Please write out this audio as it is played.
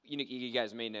you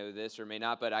guys may know this or may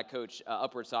not, but I coach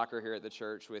upward soccer here at the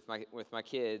church with my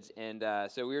kids, and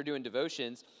so we were doing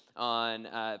devotions on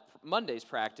Monday's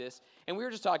practice, and we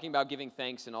were just talking about giving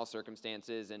thanks in all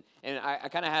circumstances, and I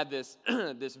kind of had this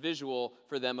this visual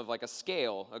for them of like a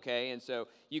scale, okay, and so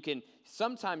you can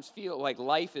sometimes feel like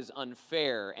life is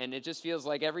unfair, and it just feels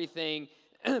like everything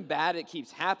bad that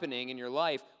keeps happening in your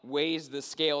life weighs the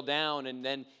scale down, and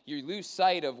then you lose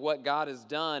sight of what God has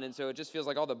done, and so it just feels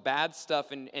like all the bad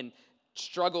stuff and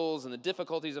struggles and the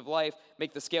difficulties of life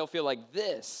make the scale feel like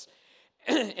this.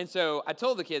 And so I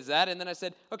told the kids that, and then I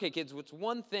said, okay, kids, what's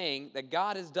one thing that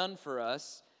God has done for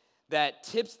us that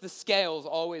tips the scales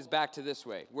always back to this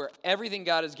way, where everything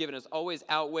God has given us always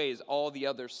outweighs all the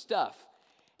other stuff?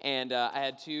 And I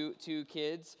had two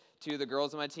kids, two of the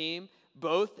girls on my team,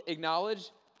 both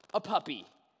acknowledged a puppy.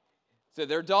 So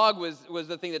their dog was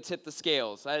the thing that tipped the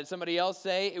scales. I had somebody else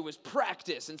say it was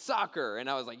practice and soccer. And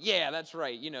I was like, yeah, that's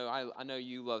right. You know, I know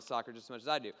you love soccer just as much as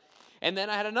I do. And then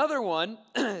I had another one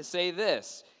say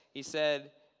this. He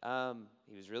said,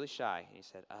 he was really shy. And he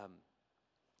said,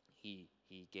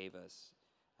 he gave us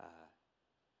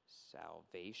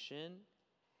salvation.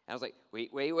 And I was like,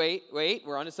 wait,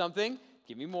 we're onto something.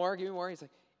 Give me more. He's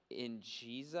like, in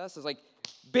Jesus? I was like,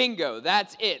 bingo,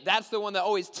 that's it. That's the one that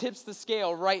always tips the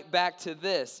scale right back to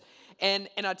this. And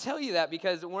I tell you that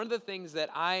because one of the things that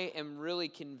I am really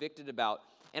convicted about,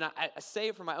 and I say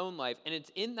it for my own life, and it's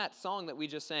in that song that we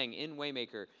just sang, in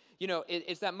Waymaker. You know,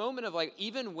 it's that moment of like,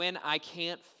 even when I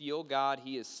can't feel God,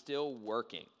 he is still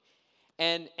working.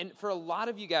 And for a lot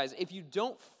of you guys, if you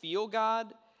don't feel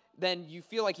God, then you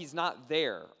feel like he's not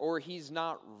there or he's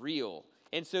not real.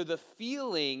 And so the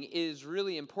feeling is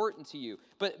really important to you.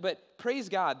 But praise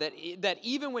God that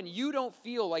even when you don't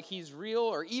feel like he's real,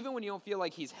 or even when you don't feel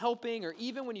like he's helping, or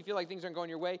even when you feel like things aren't going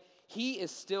your way, he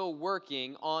is still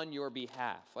working on your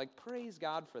behalf. Like, praise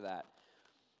God for that.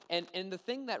 And the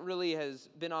thing that really has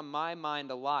been on my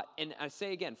mind a lot, and I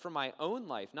say again, for my own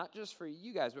life, not just for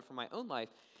you guys, but for my own life,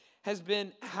 has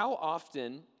been how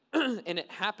often, and it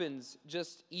happens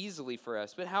just easily for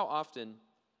us, but how often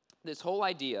this whole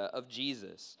idea of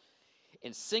Jesus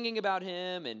and singing about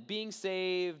him and being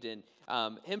saved and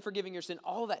him forgiving your sin,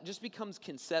 all that just becomes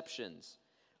conceptions.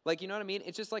 Like, you know what I mean?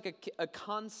 It's just like a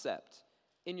concept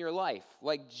in your life.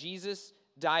 Like, Jesus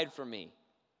died for me.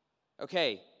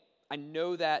 Okay, I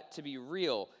know that to be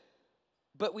real.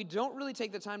 But we don't really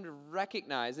take the time to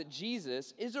recognize that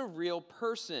Jesus is a real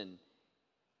person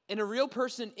and a real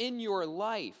person in your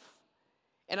life.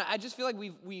 And I just feel like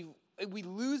we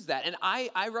lose that. And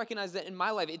I recognize that in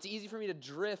my life. It's easy for me to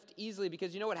drift easily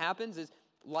because you know what happens is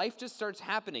life just starts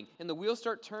happening and the wheels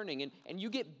start turning and you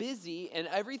get busy and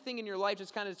everything in your life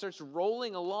just kind of starts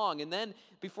rolling along. And then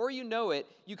before you know it,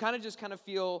 you kind of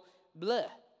feel bleh,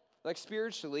 like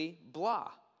spiritually blah.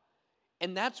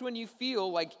 And that's when you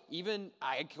feel like even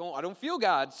I don't feel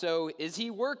God, so is he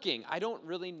working? I don't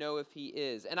really know if he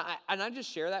is. And I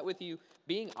just share that with you,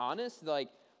 being honest, like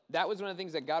that was one of the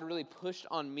things that God really pushed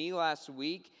on me last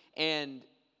week. And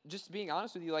just being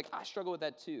honest with you, like I struggle with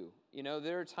that too. You know,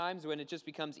 there are times when it just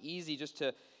becomes easy just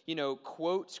to, you know,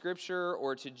 quote scripture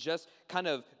or to just kind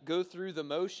of go through the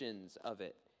motions of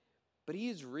it. But he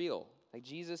is real. Like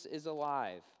Jesus is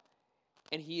alive.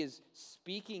 And he is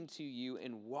speaking to you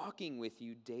and walking with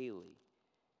you daily.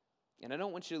 And I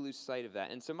don't want you to lose sight of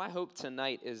that. And so my hope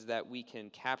tonight is that we can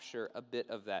capture a bit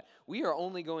of that. We are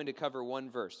only going to cover one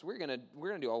verse. We're gonna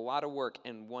do a lot of work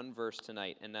in one verse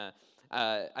tonight. And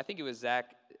I think it was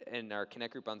Zach in our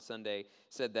Connect group on Sunday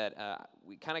said that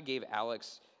we kind of gave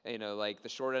Alex, you know, like the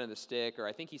short end of the stick, or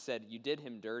I think he said you did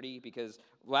him dirty because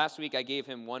last week I gave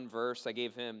him one verse. I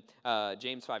gave him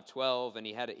James 5:12, and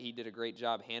he did a great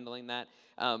job handling that.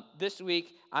 This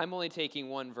week I'm only taking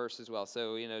one verse as well.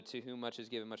 So, you know, to whom much is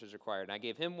given, much is required. And I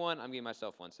gave him one. I'm giving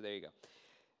myself one. So there you go.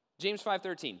 James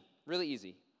 5:13, really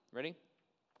easy. Ready?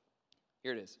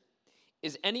 Here it is.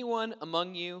 Is anyone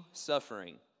among you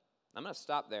suffering? I'm going to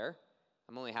stop there.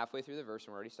 I'm only halfway through the verse,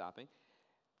 and we're already stopping.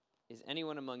 Is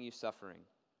anyone among you suffering?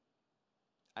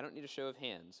 I don't need a show of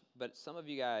hands, but some of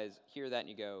you guys hear that and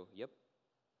you go, yep,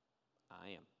 I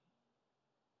am.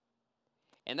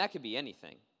 And that could be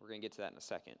anything. We're going to get to that in a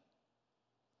second.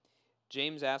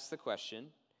 James asks the question,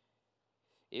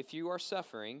 if you are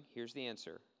suffering, here's the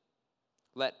answer.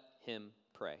 Let him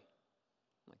pray.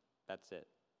 Like, that's it.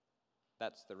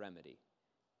 That's the remedy.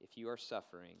 If you are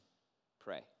suffering,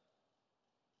 pray.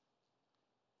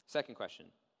 Second question,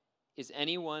 is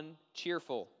anyone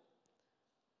cheerful?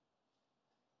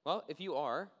 Well, if you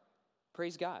are,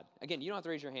 praise God. Again, you don't have to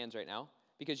raise your hands right now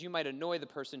because you might annoy the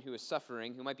person who is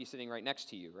suffering, who might be sitting right next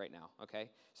to you right now, okay?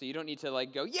 So you don't need to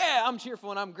like go, yeah, I'm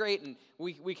cheerful and I'm great, and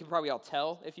we can probably all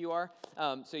tell if you are,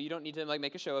 so you don't need to like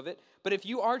make a show of it. But if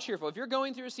you are cheerful, if you're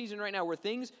going through a season right now where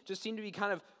things just seem to be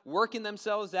kind of working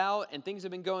themselves out and things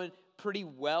have been going pretty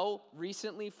well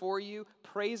recently for you,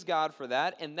 praise God for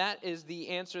that, and that is the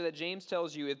answer that James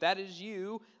tells you. If that is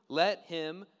you, let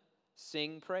him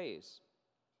sing praise.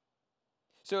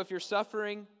 So if you're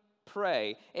suffering,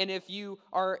 pray. And if you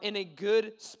are in a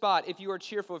good spot, if you are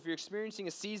cheerful, if you're experiencing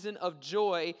a season of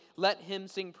joy, let him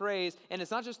sing praise. And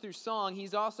it's not just through song.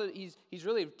 He's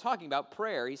really talking about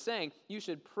prayer. He's saying you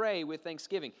should pray with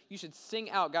thanksgiving. You should sing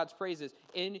out God's praises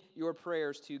in your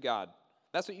prayers to God.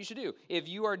 That's what you should do if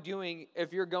you're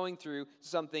going through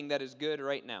something that is good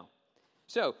right now.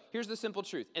 So here's the simple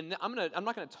truth. And I'm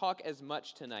not going to talk as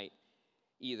much tonight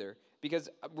either, because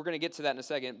we're going to get to that in a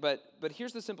second. But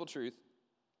here's the simple truth.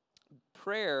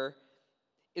 Prayer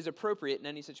is appropriate in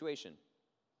any situation.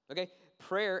 Okay?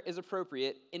 Prayer is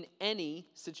appropriate in any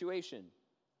situation.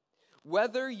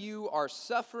 Whether you are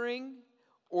suffering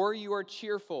or you are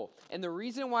cheerful. And the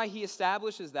reason why he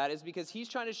establishes that is because he's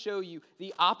trying to show you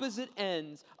the opposite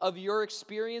ends of your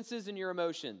experiences and your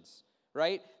emotions,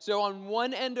 right? So on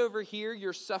one end over here,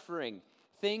 you're suffering.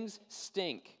 Things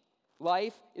stink.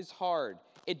 Life is hard.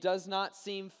 It does not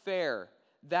seem fair.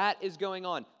 That is going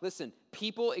on. Listen,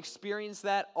 people experience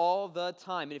that all the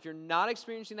time. And if you're not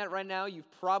experiencing that right now,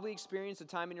 you've probably experienced a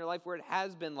time in your life where it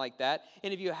has been like that.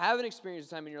 And if you haven't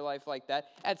experienced a time in your life like that,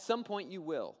 at some point you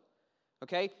will.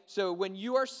 Okay? So when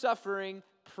you are suffering,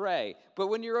 pray. But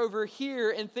when you're over here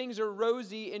and things are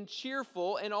rosy and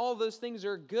cheerful and all those things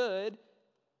are good,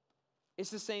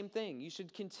 it's the same thing. You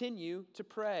should continue to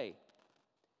pray.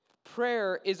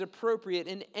 Prayer is appropriate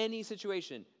in any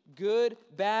situation. Good,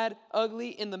 bad, ugly,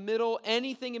 in the middle,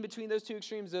 anything in between those two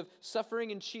extremes of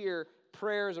suffering and cheer,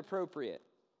 prayer is appropriate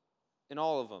in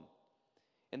all of them.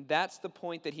 And that's the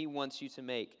point that he wants you to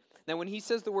make. Now, when he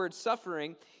says the word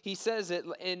suffering, he says it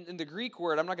in the Greek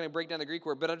word. I'm not going to break down the Greek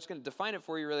word, but I'm just going to define it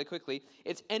for you really quickly.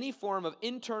 It's any form of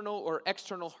internal or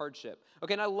external hardship.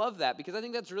 Okay, and I love that because I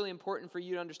think that's really important for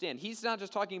you to understand. He's not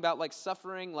just talking about like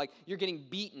suffering, like you're getting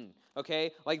beaten,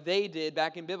 okay, like they did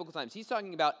back in biblical times. He's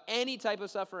talking about any type of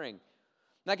suffering.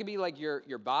 That could be like your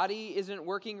body isn't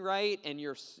working right and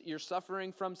you're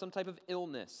suffering from some type of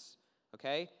illness,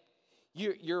 okay?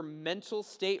 Your mental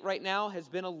state right now has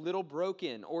been a little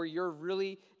broken, or you're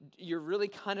really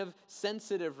kind of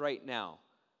sensitive right now.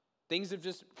 Things have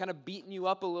just kind of beaten you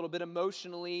up a little bit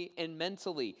emotionally and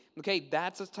mentally. Okay,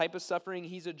 that's a type of suffering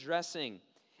he's addressing.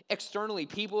 Externally,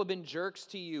 people have been jerks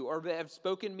to you or have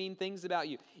spoken mean things about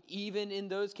you. Even in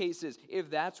those cases, if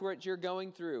that's what you're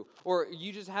going through, or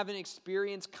you just haven't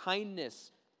experienced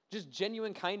kindness, just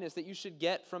genuine kindness that you should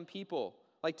get from people.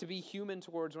 Like to be human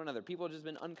towards one another. People have just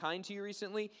been unkind to you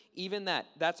recently. Even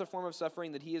that's a form of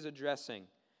suffering that he is addressing.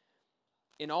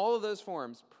 In all of those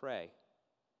forms, pray.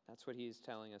 That's what he is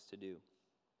telling us to do.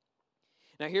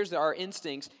 Now here's our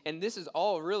instincts, and this is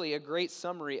all really a great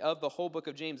summary of the whole book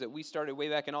of James that we started way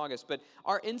back in August. But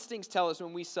our instincts tell us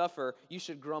when we suffer, you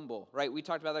should grumble, right? We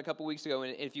talked about that a couple weeks ago,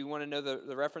 and if you want to know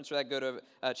the reference for that, go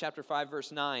to chapter 5,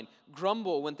 verse 9.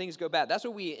 Grumble when things go bad. That's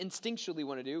what we instinctually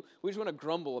want to do. We just want to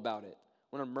grumble about it.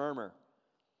 Want to murmur.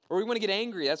 Or we want to get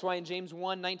angry. That's why in James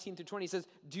 1, 19 through 20, he says,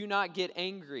 do not get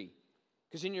angry.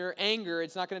 Because in your anger,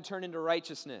 it's not going to turn into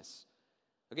righteousness.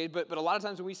 Okay, but a lot of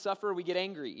times when we suffer, we get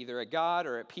angry, either at God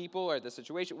or at people or at the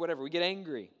situation, whatever. We get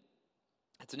angry.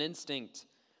 It's an instinct.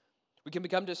 We can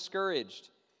become discouraged.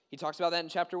 He talks about that in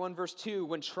chapter 1, verse 2.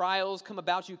 When trials come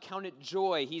about you, count it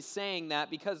joy. He's saying that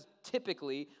because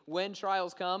typically when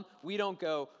trials come, we don't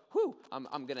go, whew, I'm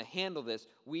going to handle this.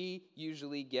 We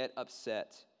usually get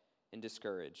upset and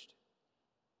discouraged.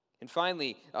 And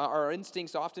finally, our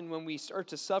instincts often when we start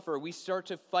to suffer, we start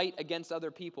to fight against other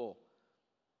people.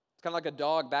 It's kind of like a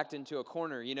dog backed into a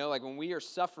corner, you know, like when we are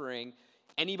suffering,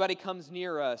 anybody comes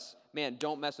near us, man,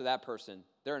 don't mess with that person.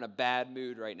 They're in a bad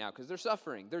mood right now because they're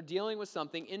suffering. They're dealing with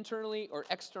something internally or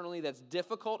externally that's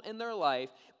difficult in their life,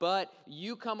 but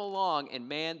you come along and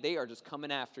man, they are just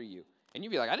coming after you. And you'd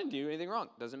be like, I didn't do anything wrong.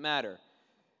 Doesn't matter.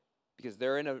 Because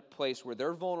they're in a place where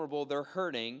they're vulnerable, they're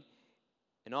hurting,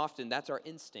 and often that's our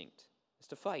instinct, is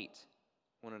to fight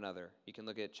one another. You can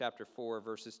look at chapter 4,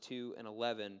 verses 2 and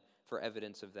 11 for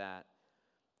evidence of that.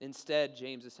 Instead,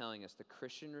 James is telling us the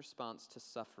Christian response to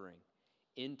suffering,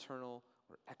 internal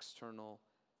or external,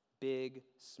 big,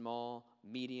 small,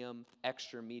 medium,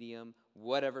 extra medium,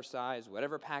 whatever size,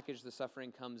 whatever package the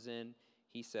suffering comes in,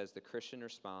 he says the Christian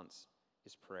response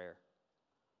is prayer.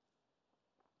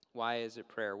 Why is it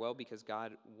prayer? Well, because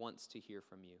God wants to hear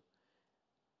from you.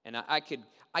 And I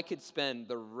could spend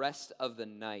the rest of the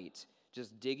night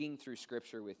just digging through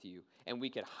Scripture with you, and we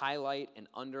could highlight and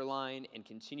underline and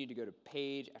continue to go to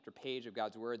page after page of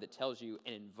God's Word that tells you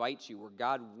and invites you, where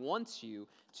God wants you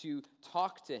to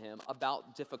talk to Him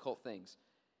about difficult things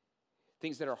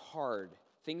that are hard,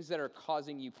 things that are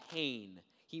causing you pain.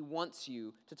 He wants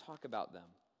you to talk about them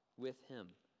with Him.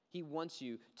 He wants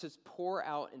you to pour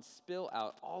out and spill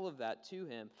out all of that to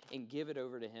Him and give it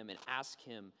over to Him and ask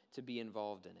Him to be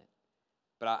involved in it.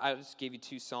 But I just gave you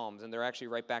 2 Psalms, and they're actually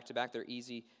right back to back. They're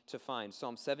easy to find.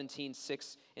 Psalm 17,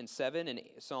 6 and 7, and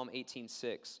Psalm 18,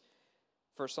 6.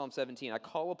 First Psalm 17, I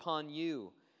call upon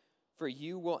you, for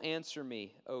you will answer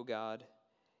me, O God.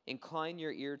 Incline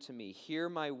your ear to me. Hear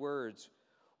my words.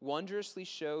 Wondrously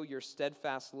show your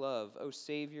steadfast love, O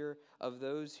Savior of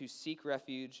those who seek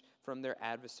refuge from their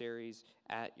adversaries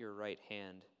at your right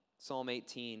hand. Psalm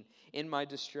 18, in my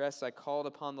distress I called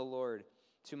upon the Lord.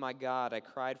 To my God I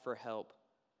cried for help.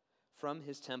 From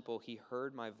his temple he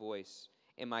heard my voice,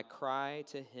 and my cry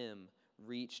to him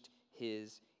reached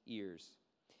his ears.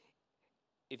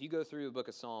 If you go through the book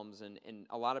of Psalms, and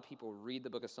a lot of people read the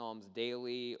book of Psalms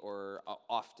daily or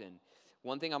often,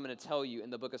 one thing I'm going to tell you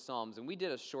in the book of Psalms, and we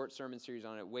did a short sermon series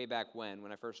on it way back when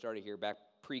I first started here, back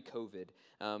pre-COVID.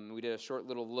 We did a short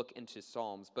little look into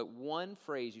Psalms. But one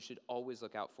phrase you should always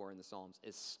look out for in the Psalms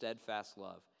is steadfast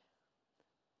love.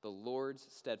 The Lord's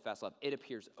steadfast love. It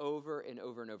appears over and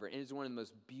over and over. It is one of the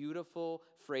most beautiful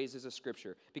phrases of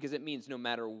Scripture because it means no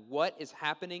matter what is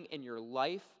happening in your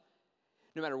life,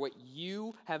 no matter what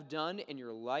you have done in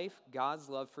your life, God's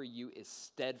love for you is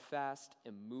steadfast,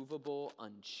 immovable,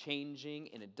 unchanging,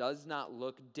 and it does not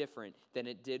look different than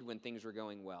it did when things were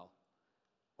going well.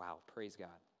 Wow, praise God.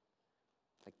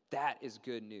 Like, that is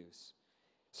good news.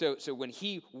 So when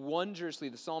he wondrously,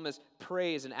 the psalmist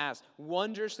prays and asks,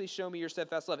 wondrously show me your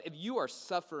steadfast love. If you are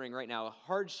suffering right now, a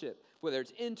hardship, whether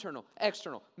it's internal,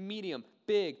 external, medium,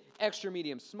 big, extra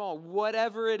medium, small,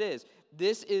 whatever it is,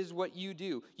 this is what you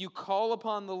do. You call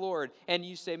upon the Lord and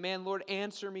you say, man, Lord,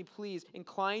 answer me, please.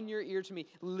 Incline your ear to me.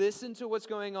 Listen to what's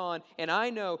going on. And I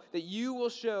know that you will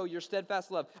show your steadfast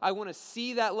love. I want to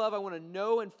see that love. I want to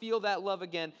know and feel that love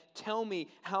again. Tell me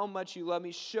how much you love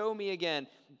me. Show me again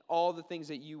all the things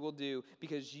that you will do,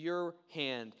 because your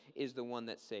hand is the one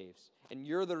that saves. And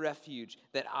you're the refuge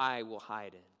that I will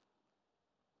hide in.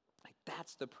 Like,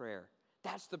 that's the prayer.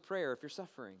 That's the prayer if you're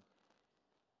suffering.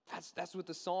 That's what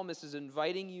the psalmist is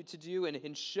inviting you to do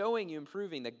and showing you and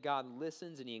proving that God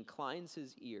listens and he inclines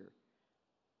his ear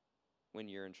when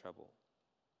you're in trouble.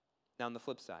 Now, on the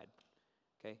flip side,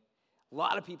 okay, a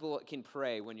lot of people can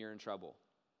pray when you're in trouble.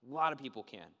 A lot of people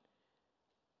can.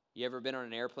 You ever been on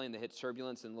an airplane that hits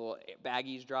turbulence and little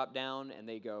baggies drop down and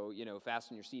they go,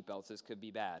 fasten your seatbelts, this could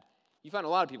be bad. You find a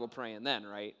lot of people praying then,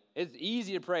 right? It's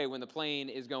easy to pray when the plane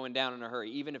is going down in a hurry,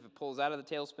 even if it pulls out of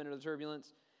the tailspin of the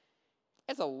turbulence.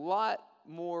 It's a lot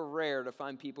more rare to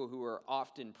find people who are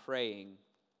often praying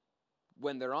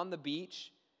when they're on the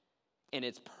beach and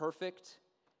it's perfect,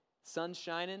 sun's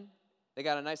shining, they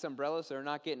got a nice umbrella so they're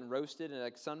not getting roasted and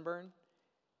like sunburn.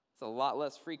 It's a lot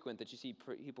less frequent that you see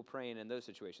people praying in those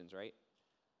situations, right?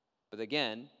 But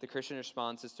again, the Christian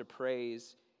response is to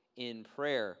praise in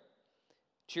prayer.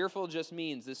 Cheerful just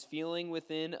means this feeling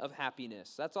within of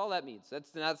happiness. That's all that means.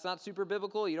 That's not super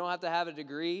biblical. You don't have to have a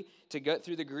degree to go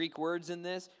through the Greek words in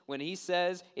this. When he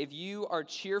says, if you are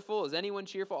cheerful, is anyone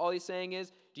cheerful? All he's saying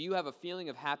is, do you have a feeling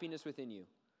of happiness within you?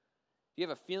 Do you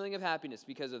have a feeling of happiness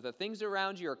because of the things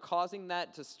around you are causing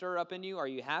that to stir up in you? Are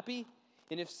you happy?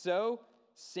 And if so,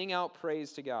 sing out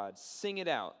praise to God. Sing it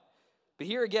out. But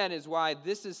here again is why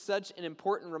this is such an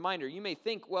important reminder. You may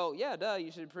think, well, yeah, duh,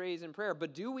 you should praise in prayer.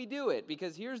 But do we do it?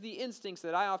 Because here's the instincts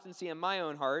that I often see in my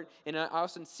own heart, and I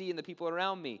often see in the people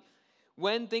around me.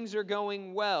 When things are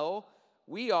going well,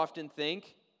 we often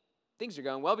think things are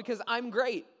going well because I'm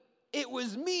great. It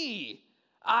was me.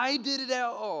 I did it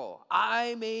all.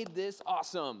 I made this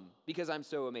awesome because I'm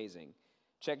so amazing.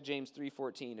 Check James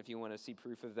 3:14 if you want to see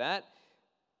proof of that.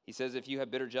 He says, if you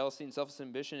have bitter jealousy and selfish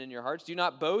ambition in your hearts, do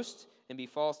not boast and be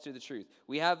false to the truth.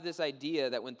 We have this idea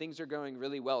that when things are going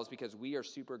really well, it's because we are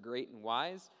super great and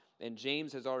wise. And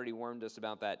James has already warned us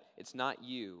about that. It's not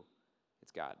you,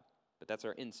 it's God. But that's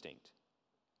our instinct.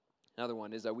 Another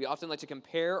one is that we often like to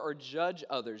compare or judge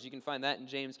others. You can find that in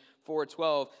James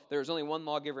 4:12. There is only one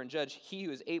lawgiver and judge, he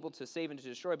who is able to save and to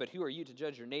destroy, but who are you to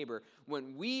judge your neighbor?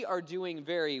 When we are doing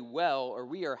very well or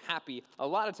we are happy, a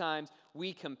lot of times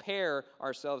we compare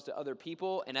ourselves to other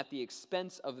people, and at the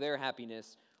expense of their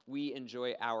happiness, we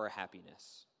enjoy our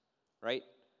happiness, right?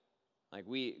 Like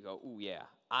we go, ooh, yeah,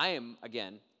 I'm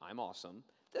awesome.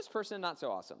 This person, not so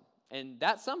awesome. And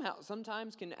that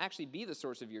sometimes can actually be the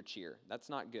source of your cheer. That's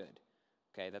not good.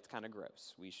 Okay, that's kind of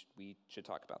gross. We should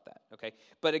talk about that, okay?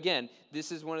 But again,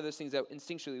 this is one of those things that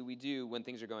instinctually we do when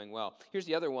things are going well. Here's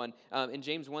the other one. In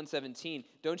James 1:17,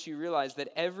 don't you realize that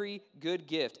every good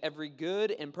gift, every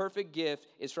good and perfect gift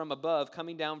is from above,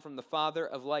 coming down from the Father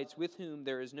of lights, with whom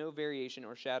there is no variation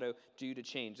or shadow due to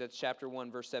change. That's chapter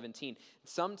 1, verse 17.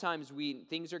 Sometimes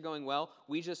things are going well,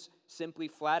 we just simply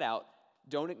flat out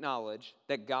don't acknowledge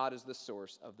that God is the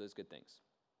source of those good things.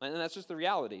 And that's just the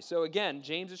reality. So again,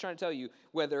 James is trying to tell you,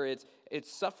 whether it's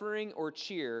suffering or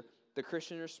cheer, the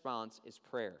Christian response is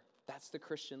prayer. That's the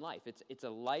Christian life. It's a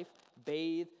life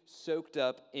bathed, soaked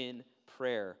up in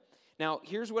prayer. Now,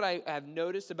 here's what I have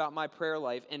noticed about my prayer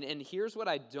life, and here's what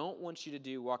I don't want you to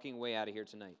do walking way out of here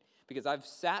tonight. Because I've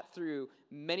sat through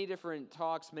many different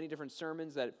talks, many different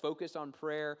sermons that focus on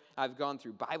prayer. I've gone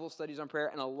through Bible studies on prayer,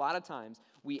 and a lot of times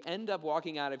we end up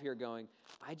walking out of here going,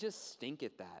 I just stink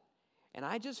at that. And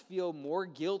I just feel more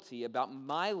guilty about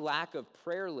my lack of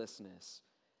prayerlessness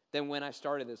than when I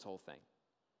started this whole thing.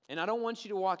 And I don't want you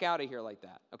to walk out of here like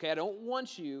that, okay? I don't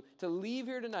want you to leave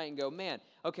here tonight and go, man,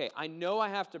 okay, I know I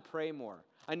have to pray more.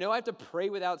 I know I have to pray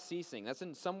without ceasing. That's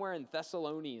somewhere in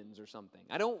Thessalonians or something.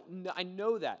 I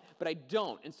know that, but I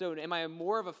don't. And so am I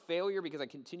more of a failure because I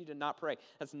continue to not pray?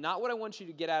 That's not what I want you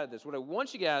to get out of this. What I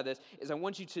want you to get out of this is I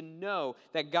want you to know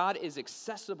that God is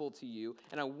accessible to you,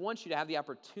 and I want you to have the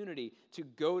opportunity to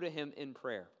go to him in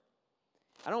prayer.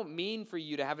 I don't mean for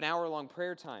you to have an hour-long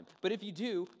prayer time, but if you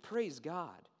do, praise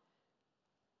God.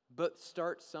 But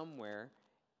start somewhere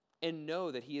and know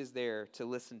that he is there to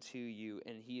listen to you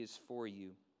and he is for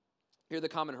you. Here are the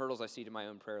common hurdles I see to my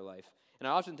own prayer life. And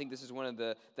I often think this is one of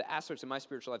the aspects of my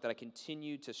spiritual life that I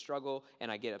continue to struggle and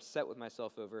I get upset with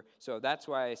myself over. So that's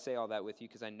why I say all that with you,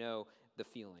 because I know the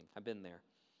feeling. I've been there.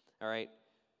 All right?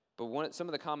 But some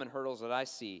of the common hurdles that I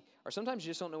see are sometimes you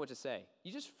just don't know what to say.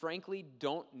 You just frankly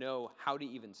don't know how to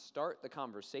even start the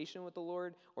conversation with the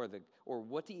Lord or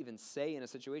what to even say in a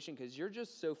situation because you're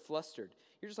just so flustered.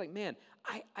 You're just like, man,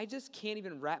 I just can't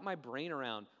even wrap my brain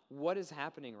around what is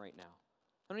happening right now.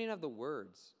 I don't even have the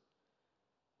words.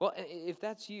 Well, if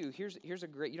that's you, here's a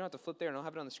great, you don't have to flip there and I'll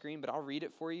have it on the screen, but I'll read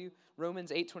it for you.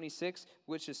 Romans 8:26,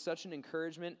 which is such an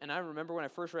encouragement. And I remember when I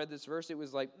first read this verse, it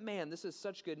was like, man, this is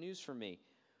such good news for me.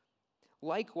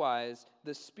 Likewise,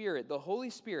 the Spirit, the Holy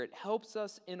Spirit, helps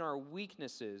us in our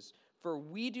weaknesses, for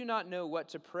we do not know what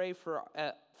to pray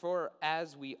for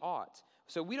as we ought.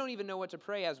 So we don't even know what to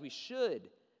pray as we should.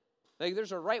 Like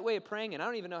there's a right way of praying, and I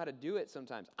don't even know how to do it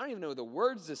sometimes. I don't even know the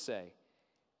words to say.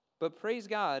 But praise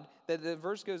God that the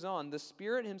verse goes on, the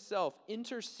Spirit himself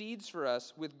intercedes for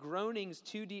us with groanings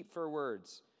too deep for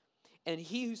words. And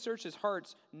he who searches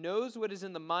hearts knows what is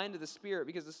in the mind of the Spirit,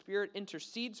 because the Spirit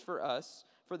intercedes for us,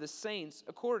 for the saints,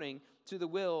 according to the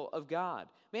will of God.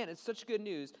 Man, it's such good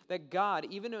news that God,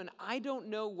 even when I don't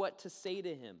know what to say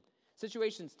to him,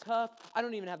 situation's tough, I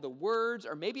don't even have the words,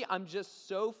 or maybe I'm just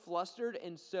so flustered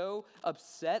and so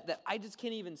upset that I just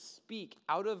can't even speak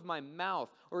out of my mouth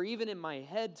or even in my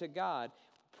head to God.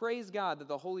 Praise God that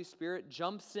the Holy Spirit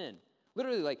jumps in,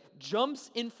 literally like jumps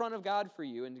in front of God for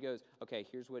you and goes, okay,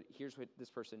 here's what this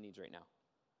person needs right now.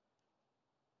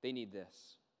 They need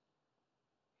this.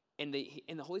 And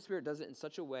the Holy Spirit does it in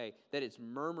such a way that it's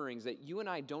murmurings that you and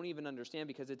I don't even understand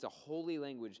because it's a holy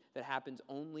language that happens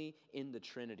only in the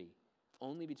Trinity,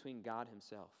 only between God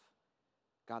himself,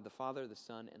 God the Father, the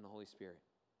Son, and the Holy Spirit.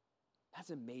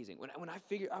 That's amazing.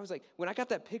 When I got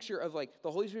that picture of like the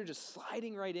Holy Spirit just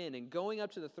sliding right in and going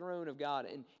up to the throne of God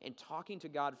and talking to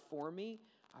God for me,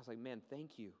 I was like, man,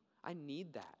 thank you. I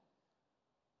need that.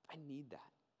 I need that.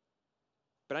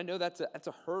 But I know that's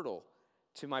a hurdle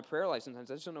to my prayer life sometimes.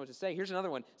 I just don't know what to say. Here's another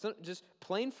one. So just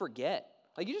plain forget.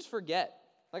 Like you just forget.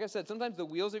 Like I said, sometimes the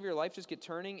wheels of your life just get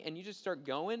turning and you just start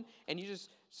going and you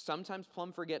just sometimes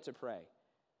plumb forget to pray.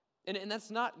 And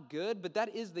that's not good, but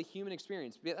that is the human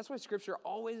experience. That's why Scripture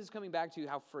always is coming back to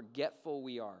how forgetful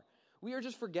we are. We are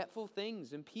just forgetful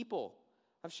things and people.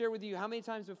 I've shared with you how many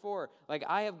times before, like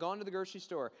I have gone to the grocery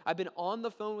store. I've been on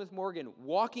the phone with Morgan,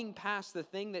 walking past the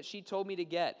thing that she told me to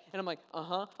get. And I'm like,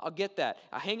 I'll get that.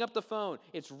 I hang up the phone.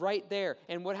 It's right there.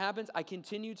 And what happens? I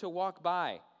continue to walk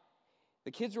by.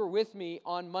 The kids were with me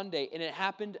on Monday, and it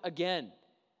happened again.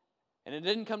 And it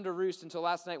didn't come to roost until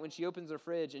last night when she opens her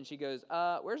fridge and she goes,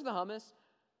 where's the hummus?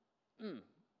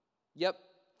 Yep,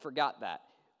 forgot that.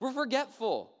 We're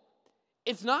forgetful.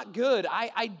 It's not good.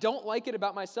 I don't like it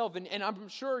about myself. And I'm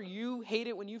sure you hate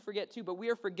it when you forget too, but we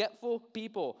are forgetful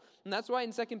people. And that's why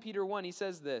in 2 Peter 1, he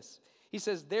says this. He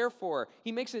says, therefore,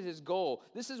 he makes it his goal.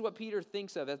 This is what Peter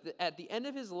thinks of. At the end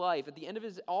of his life, at the end of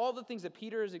all the things that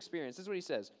Peter has experienced, this is what he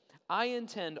says. I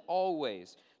intend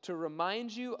always to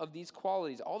remind you of these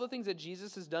qualities, all the things that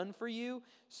Jesus has done for you,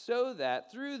 so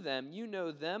that through them you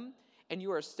know them and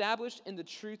you are established in the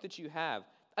truth that you have.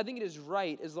 I think it is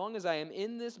right, as long as I am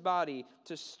in this body,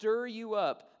 to stir you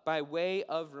up by way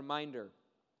of reminder.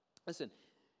 Listen,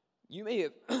 you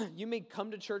may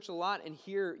come to church a lot and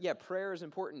hear, prayer is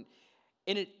important.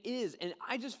 And it is. And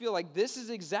I just feel like this is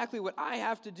exactly what I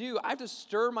have to do. I have to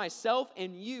stir myself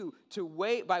and you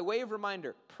by way of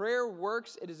reminder. Prayer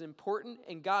works. It is important.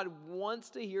 And God wants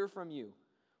to hear from you.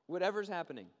 Whatever's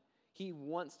happening, he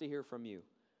wants to hear from you.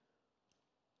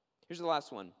 Here's the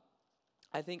last one.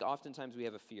 I think oftentimes we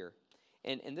have a fear.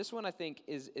 And this one I think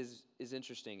is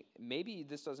interesting. Maybe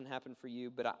this doesn't happen for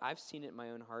you, but I've seen it in my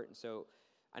own heart. And so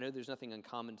I know there's nothing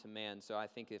uncommon to man, so I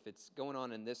think if it's going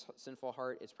on in this sinful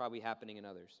heart, it's probably happening in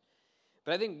others.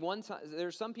 But I think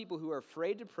there's some people who are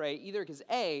afraid to pray, either because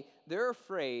A, they're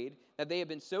afraid that they have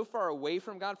been so far away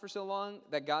from God for so long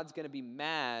that God's going to be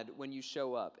mad when you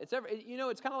show up. It's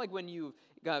kind of like when you've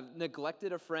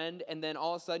neglected a friend and then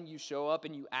all of a sudden you show up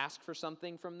and you ask for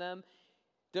something from them.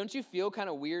 Don't you feel kind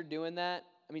of weird doing that?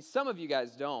 I mean, some of you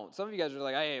guys don't. Some of you guys are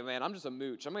like, hey, man, I'm just a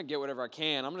mooch. I'm going to get whatever I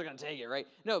can. I'm just going to take it, right?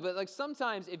 No, but like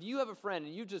sometimes if you have a friend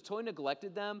and you've just totally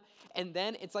neglected them, and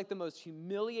then it's like the most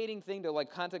humiliating thing to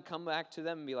like kind of come back to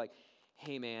them and be like,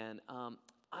 hey, man,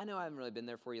 I know I haven't really been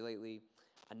there for you lately.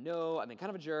 I know I've been kind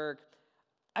of a jerk.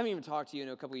 I haven't even talked to you in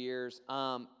a couple of years.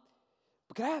 But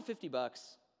can I have $50?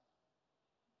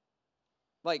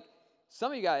 Like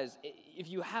some of you guys, if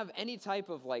you have any type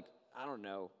of like, I don't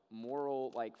know,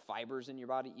 moral like fibers in your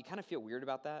body, you kind of feel weird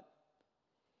about that.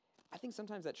 I think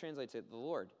sometimes that translates to the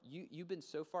Lord. You've been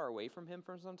so far away from him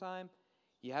for some time.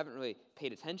 You haven't really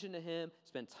paid attention to him,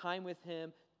 spent time with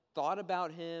him, thought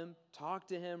about him, talked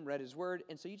to him, read his word.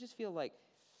 And so you just feel like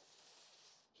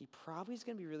he probably is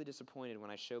going to be really disappointed when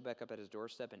I show back up at his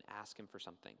doorstep and ask him for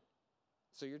something.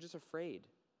 So you're just afraid.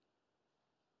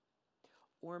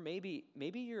 Or maybe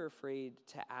you're afraid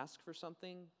to ask for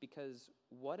something because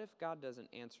what if God doesn't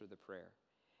answer the prayer?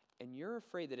 And you're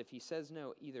afraid that if he says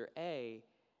no, either A,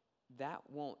 that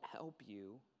won't help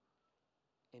you,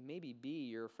 and maybe B,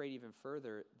 you're afraid even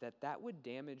further that would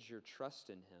damage your trust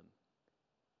in him.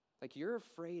 Like you're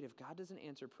afraid if God doesn't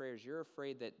answer prayers, you're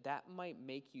afraid that might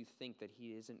make you think that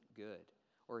he isn't good,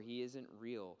 or he isn't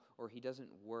real, or he doesn't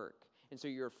work. And so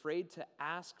you're afraid to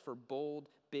ask for bold,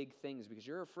 big things because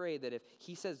you're afraid that if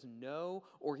he says no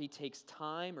or he takes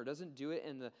time or doesn't do it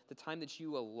in the time that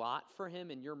you allot for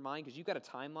him in your mind, because you've got a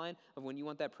timeline of when you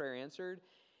want that prayer answered,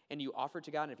 and you offer it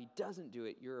to God, and if he doesn't do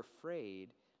it, you're afraid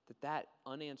that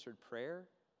unanswered prayer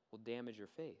will damage your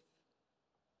faith.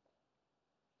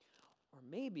 Or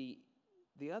maybe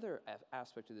the other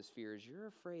aspect of this fear is you're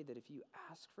afraid that if you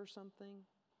ask for something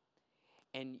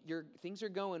and things are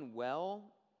going well,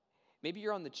 maybe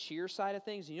you're on the cheer side of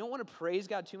things, and you don't want to praise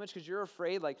God too much because you're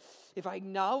afraid, like, if I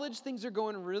acknowledge things are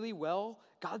going really well,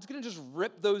 God's going to just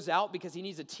rip those out because he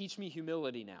needs to teach me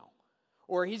humility now.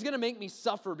 Or he's going to make me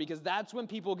suffer because that's when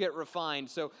people get refined.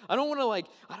 So I don't want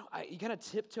to, you kind of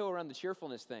tiptoe around the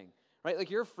cheerfulness thing, right? Like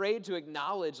you're afraid to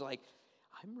acknowledge, like,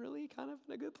 I'm really kind of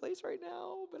in a good place right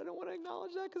now, but I don't want to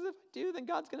acknowledge that because if I do, then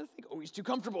God's going to think, oh, he's too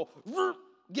comfortable.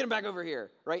 Get him back over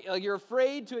here, right? Like you're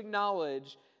afraid to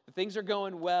acknowledge that things are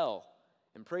going well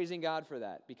and praising God for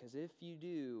that, because if you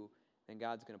do, then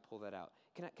God's going to pull that out.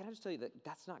 Can I just tell you that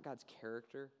that's not God's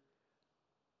character?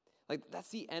 Like that's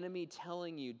the enemy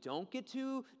telling you, don't get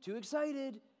too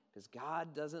excited, because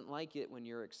God doesn't like it when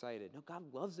you're excited. No, God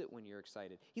loves it when you're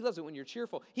excited. He loves it when you're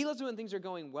cheerful. He loves it when things are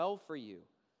going well for you.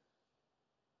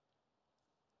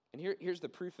 And here's the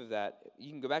proof of that.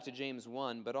 You can go back to James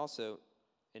 1, but also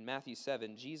in Matthew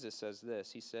 7, Jesus says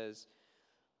this. He says,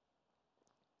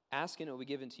 ask and it will be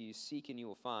given to you, seek and you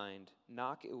will find,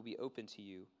 knock it will be open to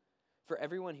you. For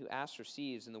everyone who asks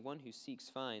receives, and the one who seeks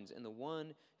finds, and the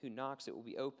one who knocks it will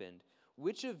be opened.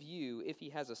 Which of you, if he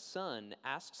has a son,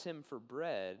 asks him for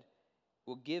bread,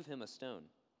 will give him a stone?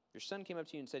 If your son came up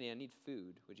to you and said, I need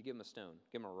food, would you give him a stone?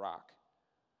 Give him a rock?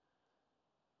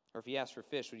 Or if he asked for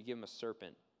fish, would you give him a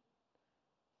serpent?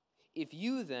 If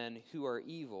you then, who are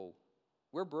evil,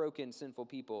 we're broken, sinful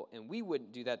people, and we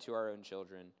wouldn't do that to our own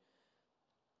children,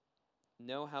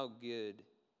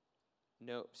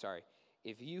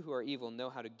 if you who are evil know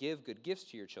how to give good gifts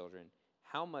to your children,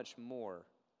 how much more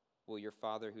will your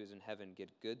Father who is in heaven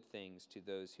give good things to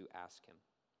those who ask him?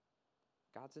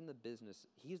 God's in the business.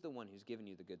 He's the one who's given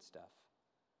you the good stuff.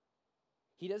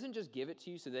 He doesn't just give it to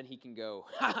you so then he can go,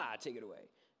 ha ha, take it away.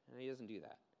 No, he doesn't do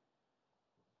that.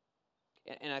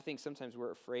 And I think sometimes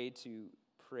we're afraid to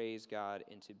praise God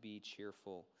and to be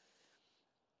cheerful.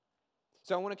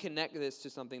 So I want to connect this to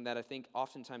something that I think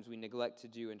oftentimes we neglect to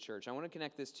do in church. I want to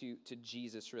connect this to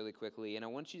Jesus really quickly. And I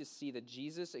want you to see that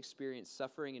Jesus experienced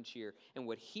suffering and cheer. And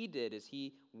what he did is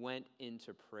he went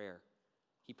into prayer.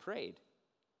 He prayed.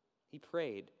 He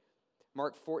prayed.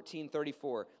 Mark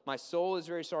 14:34. My soul is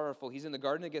very sorrowful. He's in the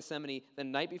Garden of Gethsemane. The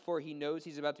night before he knows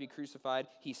he's about to be crucified,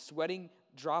 he's sweating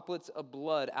droplets of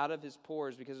blood out of his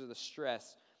pores because of the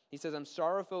stress. He says, I'm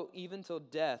sorrowful even till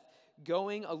death.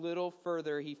 Going a little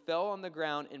further, he fell on the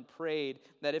ground and prayed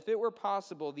that if it were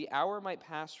possible, the hour might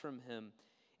pass from him.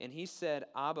 And he said,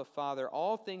 Abba, Father,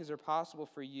 all things are possible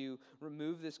for you.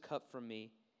 Remove this cup from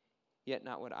me. Yet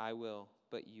not what I will,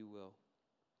 but you will.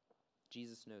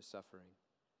 Jesus knows suffering.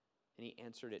 And he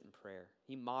answered it in prayer.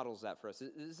 He models that for us.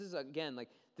 This is, again,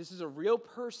 this is a real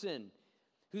person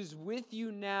who's with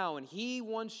you now, and he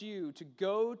wants you to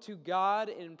go to God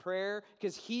in prayer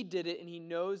because he did it and he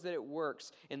knows that it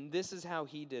works. And this is how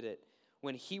he did it.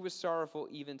 When he was sorrowful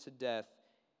even to death,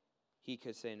 he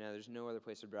could say, no, there's no other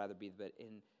place I'd rather be but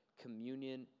in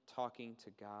communion, talking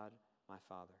to God, my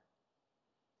Father.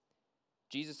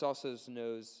 Jesus also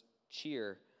knows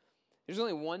cheer. There's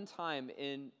only one time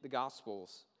in the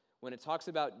Gospels when it talks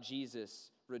about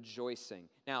Jesus rejoicing.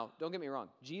 Now, don't get me wrong.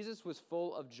 Jesus was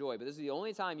full of joy, but this is the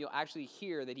only time you'll actually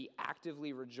hear that he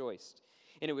actively rejoiced.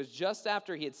 And it was just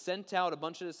after he had sent out a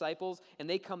bunch of disciples, and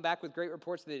they come back with great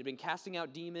reports that they had been casting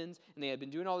out demons, and they had been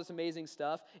doing all this amazing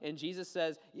stuff. And Jesus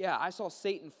says, yeah, I saw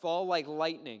Satan fall like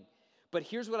lightning. But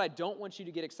here's what I don't want you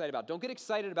to get excited about. Don't get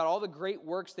excited about all the great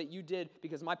works that you did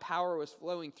because my power was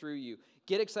flowing through you.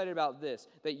 Get excited about this,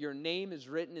 that your name is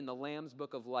written in the Lamb's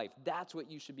book of life. That's what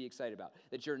you should be excited about,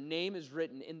 that your name is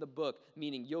written in the book,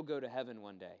 meaning you'll go to heaven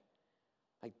one day.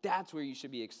 That's where you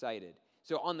should be excited.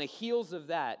 So on the heels of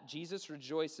that, Jesus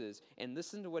rejoices, and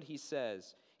listen to what he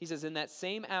says. He says, in that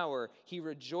same hour, he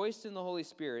rejoiced in the Holy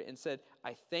Spirit and said,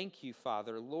 I thank you,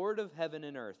 Father, Lord of heaven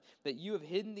and earth, that you have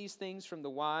hidden these things from the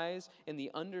wise and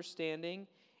the understanding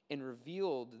and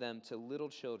revealed them to little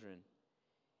children.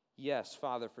 Yes,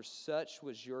 Father, for such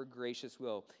was your gracious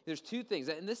will. There's two things,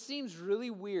 and this seems really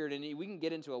weird, and we can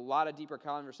get into a lot of deeper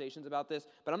conversations about this,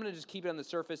 but I'm going to just keep it on the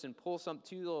surface and pull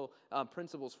two little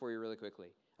principles for you really quickly.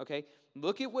 Okay?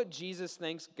 Look at what Jesus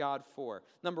thanks God for.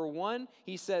 Number one,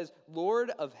 he says, Lord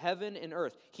of heaven and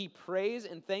earth. He prays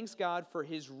and thanks God for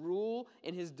his rule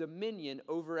and his dominion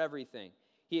over everything.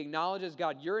 He acknowledges,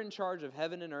 God, you're in charge of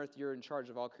heaven and earth. You're in charge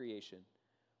of all creation.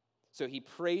 So he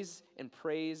prays and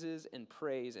praises and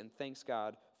prays and thanks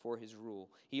God for his rule.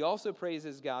 He also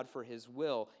praises God for his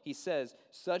will. He says,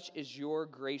 such is your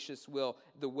gracious will,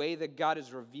 the way that God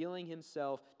is revealing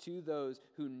himself to those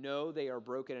who know they are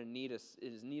broken and need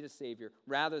a Savior,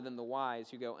 rather than the wise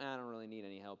who go, I don't really need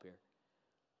any help here.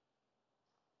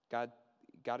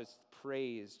 God is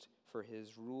praised for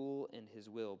his rule and his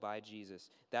will by Jesus.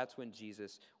 That's when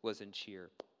Jesus was in cheer.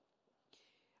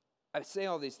 I say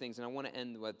all these things, and I want to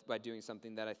end by doing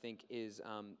something that I think is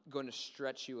going to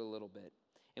stretch you a little bit.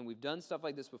 And we've done stuff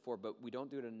like this before, but we don't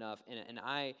do it enough.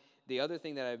 The other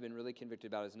thing that I've been really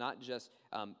convicted about is not just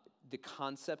the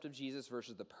concept of Jesus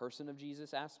versus the person of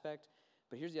Jesus aspect,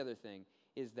 but here's the other thing,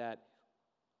 is that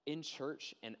in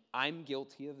church, and I'm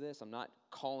guilty of this, I'm not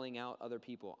calling out other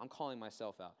people, I'm calling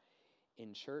myself out.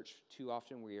 In church, too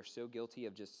often we are so guilty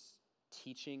of just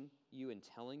teaching you and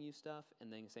telling you stuff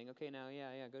and then saying, okay, now,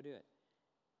 yeah, go do it.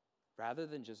 Rather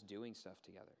than just doing stuff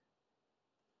together.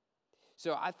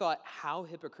 So I thought, how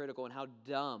hypocritical and how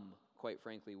dumb, quite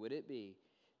frankly, would it be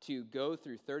to go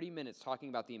through 30 minutes talking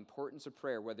about the importance of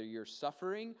prayer, whether you're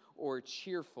suffering or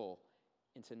cheerful,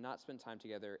 and to not spend time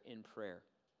together in prayer.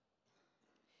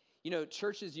 You know,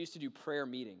 churches used to do prayer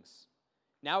meetings.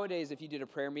 Nowadays, if you did a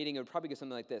prayer meeting, it would probably go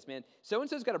something like this. Man,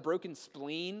 so-and-so's got a broken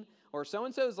spleen, or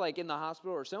so-and-so's like in the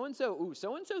hospital, or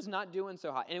so-and-so's not doing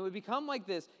so hot. And it would become like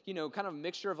this, kind of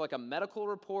mixture of like a medical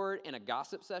report and a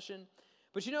gossip session.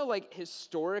 But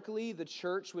historically, the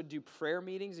church would do prayer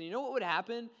meetings, and you know what would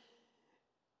happen?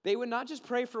 They would not just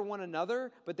pray for one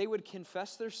another, but they would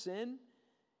confess their sin.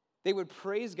 They would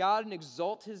praise God and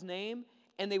exalt his name,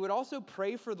 and they would also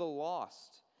pray for the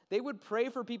lost. They would pray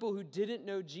for people who didn't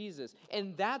know Jesus,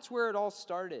 and that's where it all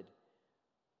started.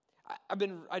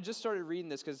 I just started reading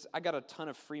this because I got a ton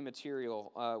of free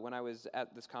material when I was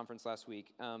at this conference last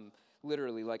week.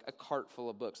 Literally like a cart full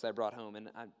of books that I brought home, and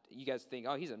you guys think,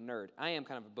 oh, he's a nerd. I am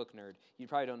kind of a book nerd. You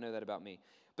probably don't know that about me.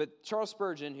 But Charles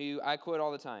Spurgeon, who I quote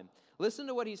all the time, listen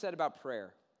to what he said about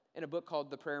prayer. in a book called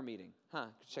The Prayer Meeting.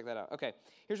 Check that out. Okay,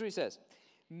 here's what he says.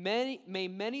 May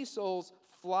many souls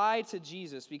fly to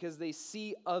Jesus because they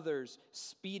see others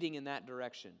speeding in that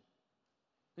direction.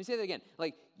 Let me say that again.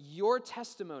 Like, your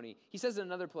testimony, he says in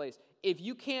another place, if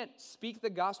you can't speak the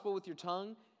gospel with your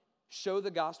tongue, show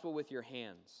the gospel with your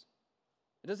hands.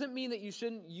 It doesn't mean that you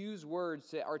shouldn't use words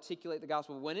to articulate the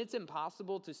gospel. When it's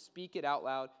impossible to speak it out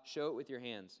loud, show it with your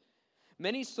hands.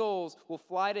 Many souls will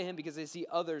fly to him because they see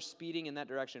others speeding in that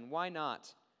direction. Why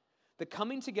not? The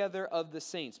coming together of the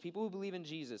saints, people who believe in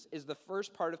Jesus, is the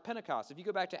first part of Pentecost. If you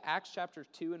go back to Acts chapter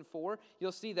 2 and 4,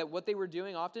 you'll see that what they were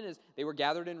doing often is they were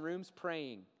gathered in rooms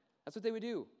praying. That's what they would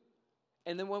do.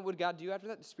 And then what would God do after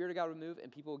that? The Spirit of God would move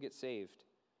and people would get saved.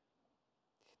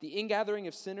 The ingathering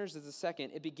of sinners is the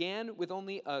second. It began with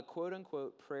only a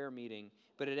quote-unquote prayer meeting,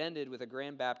 but it ended with a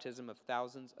grand baptism of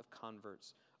thousands of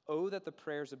converts. Oh, that the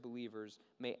prayers of believers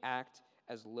may act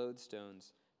as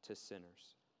lodestones to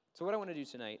sinners. So what I want to do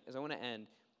tonight is I want to end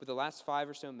with the last 5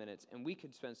 or so minutes, and we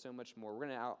could spend so much more. We're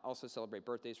going to also celebrate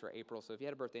birthdays for April, so if you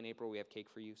had a birthday in April, we have cake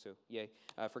for you, so yay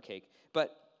for cake.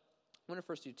 But I want to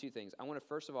first do 2 things. I want to,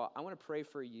 first of all, I want to pray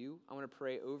for you. I want to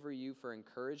pray over you for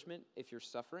encouragement if you're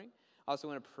suffering. I also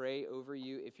want to pray over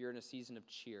you if you're in a season of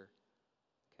cheer,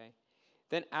 okay?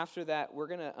 Then after that, we're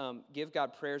going to give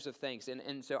God prayers of thanks.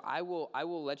 And so I will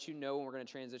let you know when we're going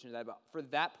to transition to that. But for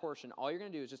that portion, all you're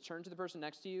going to do is just turn to the person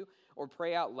next to you or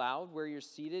pray out loud where you're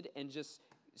seated and just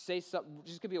say something.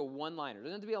 Just going to be a one-liner. It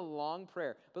doesn't have to be a long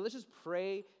prayer. But let's just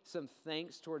pray some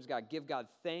thanks towards God. Give God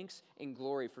thanks and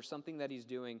glory for something that he's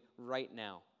doing right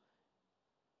now.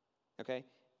 Okay?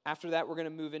 After that, we're going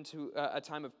to move into a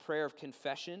time of prayer of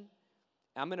confession.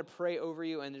 I'm going to pray over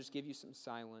you and just give you some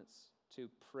silence to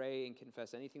pray and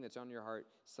confess anything that's on your heart,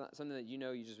 something that you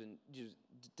know you've just been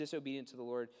disobedient to the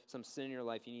Lord, some sin in your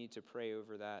life, you need to pray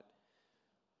over that.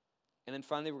 And then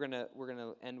finally, we're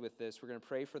gonna end with this. We're gonna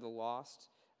pray for the lost,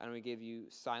 and I'm gonna give you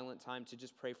silent time to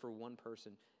just pray for one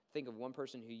person. Think of one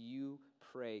person who you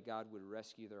pray God would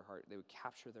rescue their heart. They would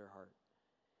capture their heart.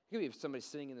 It could be somebody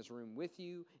sitting in this room with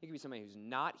you. It could be somebody who's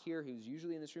not here, who's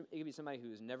usually in this room. It could be somebody who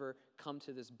has never come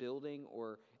to this building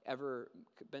or ever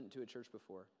been to a church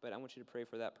before. But I want you to pray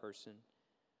for that person.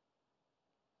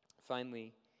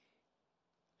 Finally,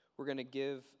 we're going to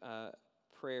give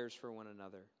prayers for one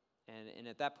another. And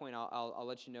at that point, I'll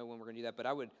let you know when we're going to do that. But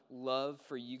I would love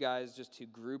for you guys just to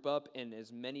group up in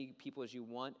as many people as you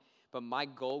want. But my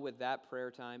goal with that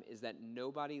prayer time is that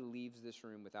nobody leaves this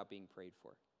room without being prayed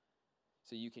for.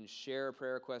 So you can share a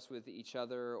prayer request with each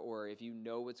other, or if you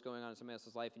know what's going on in somebody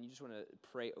else's life and you just want to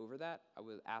pray over that, I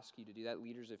would ask you to do that.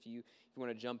 Leaders, if you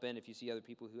want to jump in, if you see other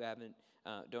people who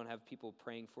don't have people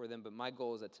praying for them. But my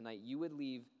goal is that tonight you would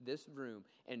leave this room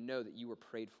and know that you were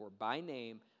prayed for by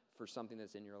name for something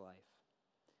that's in your life.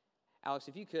 Alex,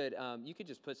 if you could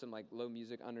just put some like low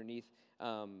music underneath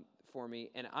for me.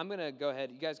 And I'm going to go ahead.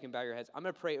 You guys can bow your heads. I'm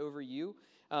going to pray over you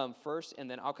first, and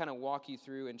then I'll kind of walk you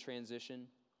through and transition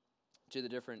to the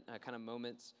different kind of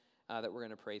moments that we're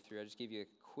going to pray through. I'll just give you a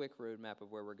quick roadmap of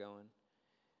where we're going.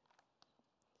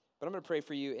 But I'm going to pray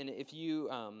for you, and if you,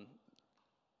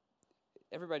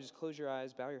 everybody just close your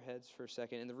eyes, bow your heads for a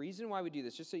second. And the reason why we do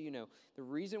this, just so you know, the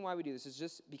reason why we do this is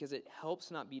just because it helps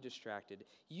not be distracted.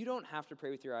 You don't have to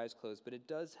pray with your eyes closed, but it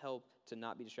does help to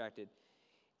not be distracted.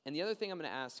 And the other thing I'm going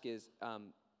to ask is, I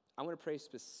want to pray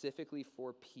specifically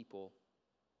for people.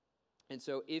 And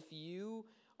so if you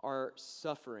are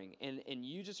suffering and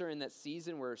you just are in that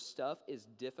season where stuff is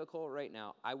difficult right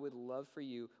now, I would love for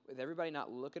you, with everybody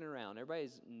not looking around,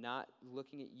 everybody's not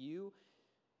looking at you,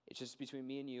 it's just between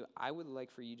me and you, I would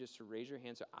like for you just to raise your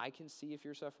hand so I can see if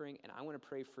you're suffering, and I want to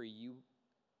pray for you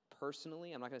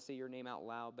personally. I'm not going to say your name out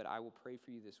loud, but I will pray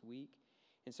for you this week.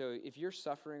 And so if you're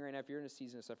suffering right now, if you're in a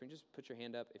season of suffering, just put your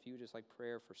hand up if you would just like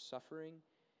prayer for suffering,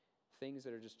 things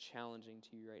that are just challenging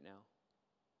to you right now.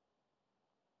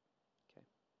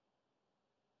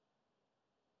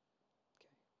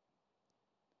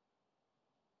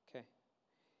 Okay.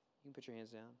 You can put your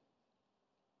hands down.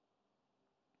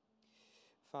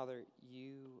 Father,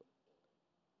 you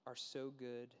are so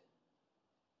good.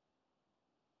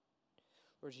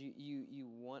 Lord, you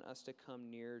want us to come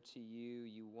near to you.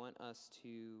 You want us to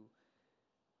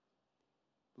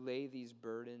lay these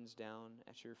burdens down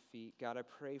at your feet. God, I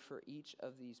pray for each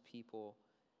of these people,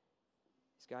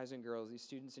 these guys and girls, these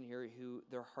students in here who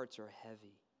their hearts are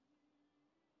heavy.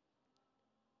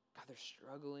 God, they're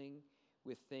struggling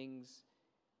with things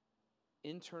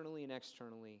internally and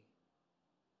externally.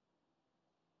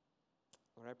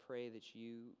 Lord, I pray that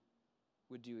you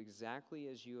would do exactly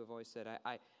as you have always said.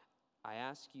 I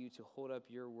ask you to hold up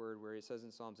your word where it says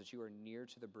in Psalms that you are near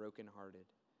to the brokenhearted.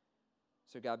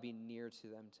 So God, be near to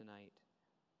them tonight.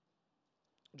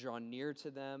 Draw near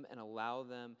to them and allow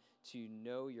them to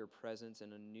know your presence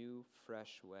in a new,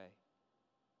 fresh way.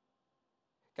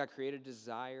 God, create a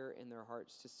desire in their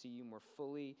hearts to see you more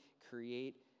fully.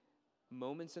 Create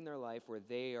moments in their life where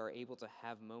they are able to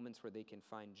have moments where they can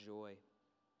find joy.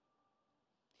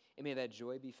 And may that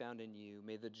joy be found in you.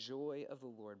 May the joy of the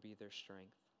Lord be their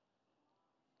strength.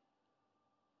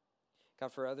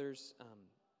 God, for others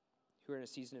who are in a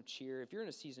season of cheer, if you're in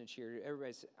a season of cheer,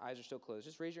 everybody's eyes are still closed.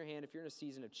 Just raise your hand. If you're in a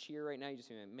season of cheer right now, you just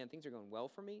say, man, things are going well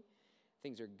for me.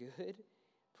 Things are good.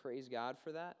 Praise God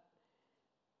for that.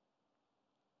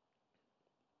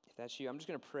 If that's you, I'm just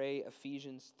going to pray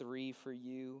Ephesians 3 for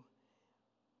you.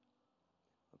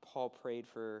 Paul prayed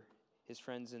for his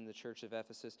friends in the church of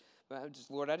Ephesus. But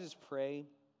Lord, I just pray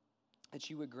that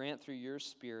you would grant through your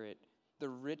Spirit the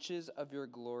riches of your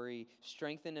glory,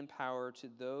 strengthen and power to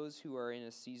those who are in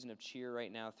a season of cheer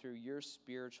right now through your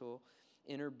spiritual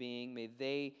inner being. May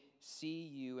they see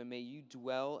you and may you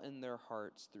dwell in their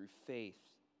hearts through faith.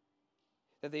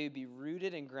 That they would be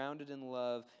rooted and grounded in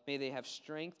love. May they have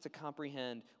strength to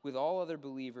comprehend with all other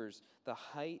believers the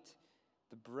height,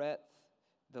 the breadth,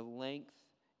 the length,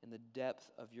 and the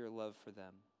depth of your love for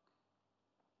them.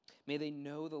 May they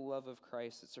know the love of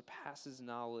Christ that surpasses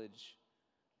knowledge,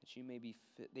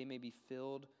 that they may be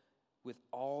filled with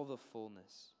all the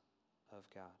fullness of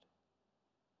God.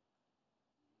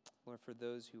 Lord, for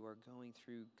those who are going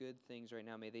through good things right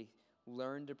now, may they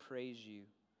learn to praise you.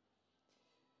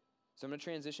 So I'm going to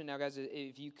transition now, guys.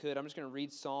 If you could, I'm just going to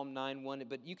read Psalm 9:1,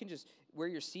 but you can just, where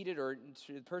you're seated or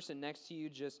to the person next to you,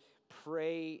 just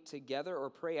pray together or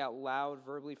pray out loud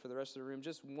verbally for the rest of the room.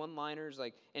 Just one-liners,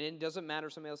 and it doesn't matter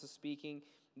if somebody else is speaking.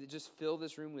 Just fill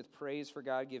this room with praise for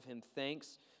God. Give him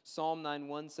thanks. Psalm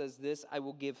 9:1 says this, I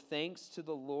will give thanks to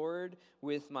the Lord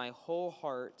with my whole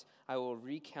heart. I will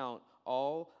recount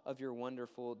all of your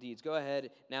wonderful deeds. Go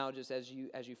ahead now, just as you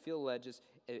feel led, just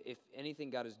if anything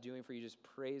God is doing for you, just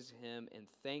praise him and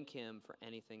thank him for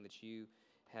anything that he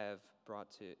has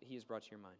brought to your mind.